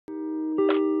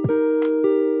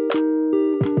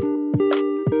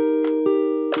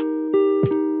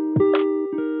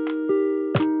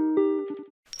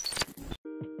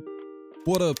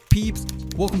What up, peeps?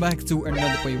 Welcome back to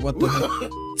another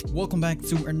welcome back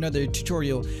to another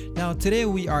tutorial. Now today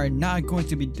we are not going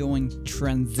to be doing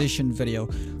transition video.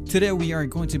 Today we are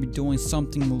going to be doing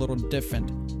something a little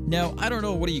different. Now I don't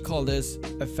know what do you call this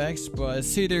effects, but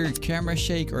it's either camera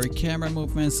shake or camera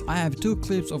movements. I have two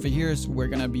clips over here, so we're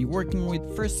gonna be working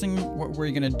with. First thing what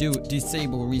we're gonna do,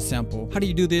 disable resample. How do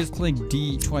you do this? Click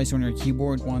D twice on your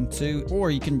keyboard, 1, 2,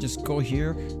 or you can just go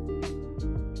here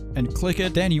and click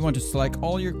it. Then you want to select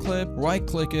all your clip, right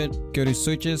click it, go to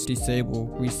switches, disable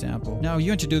resample. Now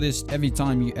you want to do this every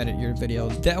time you edit your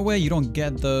videos. That way you don't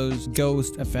get those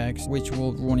ghost effects which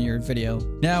will ruin your video.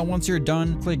 Now once you're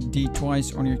done, click D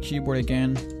twice on your keyboard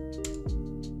again,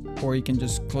 or you can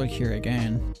just click here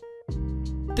again.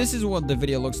 This is what the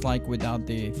video looks like without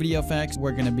the video effects.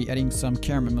 We're gonna be adding some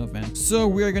camera movement. So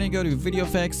we are gonna go to video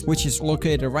effects, which is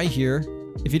located right here.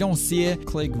 If you don't see it,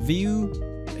 click view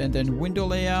and then window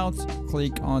layout,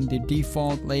 click on the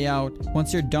default layout.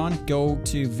 Once you're done, go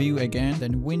to view again,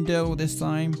 then window this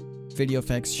time. Video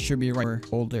effects should be right here,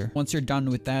 folder. Once you're done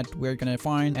with that, we're gonna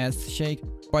find as shake.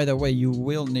 By the way, you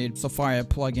will need Sapphire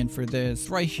Plugin for this.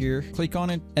 Right here, click on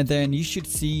it, and then you should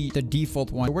see the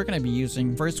default one. We're gonna be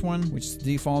using first one, which is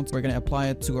default. We're gonna apply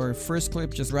it to our first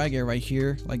clip. Just drag it right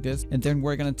here like this, and then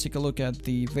we're gonna take a look at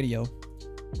the video.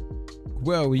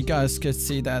 Whoa, you guys could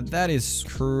see that is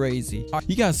crazy.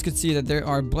 You guys could see that there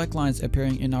are black lines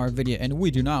appearing in our video, and we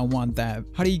do not want that.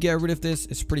 How do you get rid of this?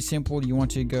 It's pretty simple. You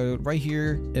want to go right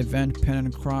here, event pan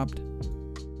and cropped,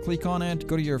 click on it,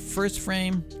 go to your first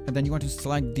frame, and then you want to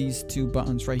select these two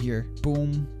buttons right here.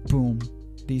 Boom, boom,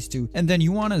 these two, and then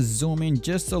you want to zoom in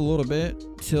just a little bit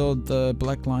till the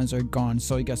black lines are gone.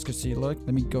 So you guys could see, look,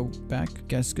 let me go back. You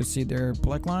guys could see there are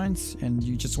black lines, and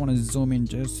you just want to zoom in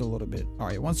just a little bit. All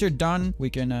right, once you're done, we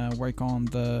can work on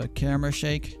the camera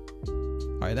shake.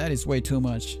 All right, that is way too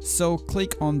much. So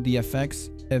click on the effects,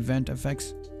 event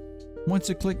effects. Once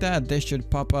you click that, this should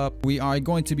pop up. We are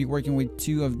going to be working with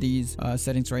two of these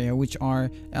settings right here, which are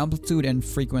amplitude and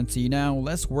frequency. Now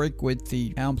let's work with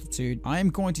the amplitude. I am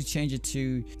going to change it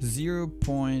to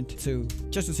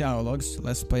 0.2 just to see how it looks.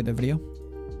 Let's play the video.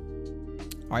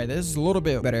 All right, this is a little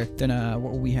bit better than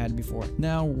what we had before.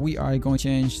 Now we are going to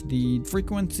change the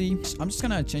frequency. I'm just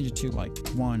gonna change it to like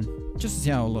 1 just to see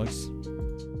how it looks.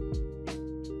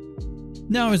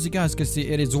 Now, as you guys can see,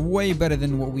 it is way better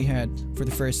than what we had for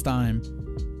the first time.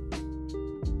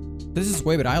 This is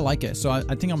way better. I like it. So I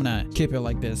think I'm gonna keep it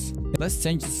like this. Let's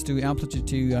change this to amplitude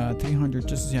to 300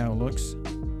 just to see how it looks.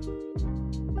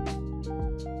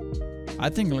 I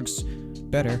think it looks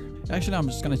better. Actually, I'm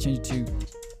just gonna change it to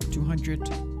 200.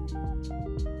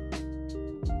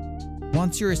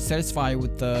 Once you're satisfied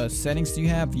with the settings you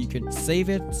have, you could save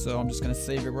it. So I'm just gonna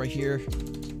save it right here.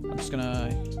 I'm just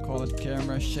gonna call it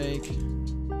camera shake,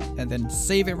 and then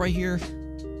save it right here.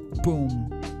 Boom.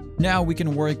 Now we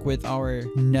can work with our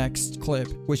next clip,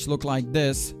 which look like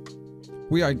this.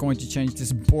 We are going to change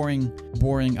this boring,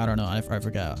 I don't know, I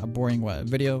forgot, a boring what,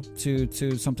 video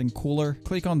to something cooler.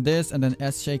 Click on this and then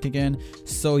S shake again.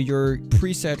 So your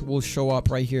preset will show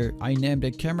up right here. I named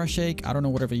it camera shake. I don't know,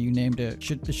 whatever you named it.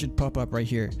 It should pop up right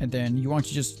here. And then you want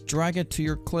to just drag it to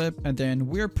your clip, and then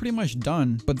we're pretty much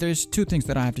done. But there's two things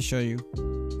that I have to show you.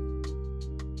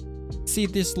 See,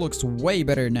 this looks way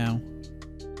better now.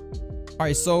 All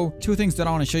right, so two things that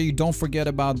I want to show you. Don't forget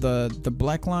about the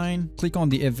black line. Click on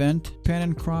the event pan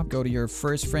and crop, go to your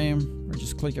first frame, or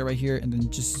just click it right here and then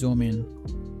just zoom in.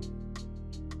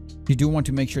 You do want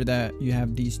to make sure that you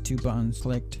have these two buttons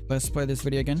clicked. Let's play this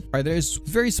video again. All right, there's a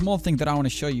very small thing that I want to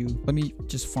show you. Let me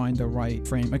just find the right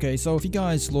frame. Okay, so if you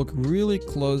guys look really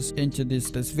close into this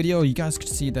video, you guys could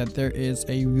see that there is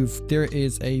a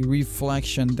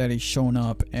reflection that is shown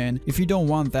up. And if you don't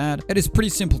want that, it is pretty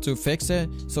simple to fix it.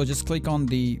 So just click on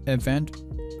the event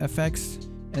effects,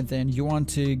 and then you want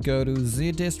to go to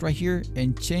Z-Dist right here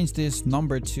and change this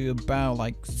number to about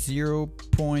like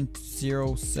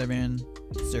 0.070.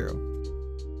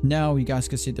 Now you guys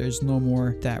can see there's no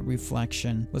more that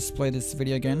reflection. Let's play this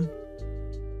video again.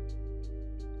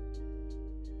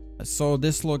 So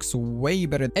this looks way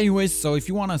better. Anyways, so if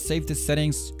you want to save the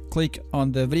settings, click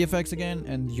on the video effects again,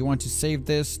 and you want to save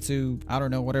this to, I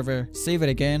don't know, whatever. Save it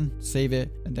again, save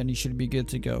it, and then you should be good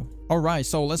to go. All right,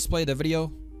 so let's play the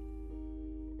video.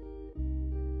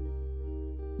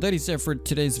 That is it for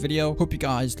today's video. Hope you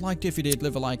guys liked it. If you did,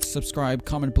 leave a like, subscribe,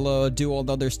 comment below, do all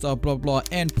the other stuff, blah blah,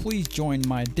 and please join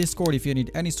my Discord if you need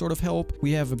any sort of help.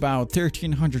 We have about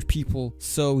 1,300 people.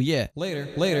 So yeah, later.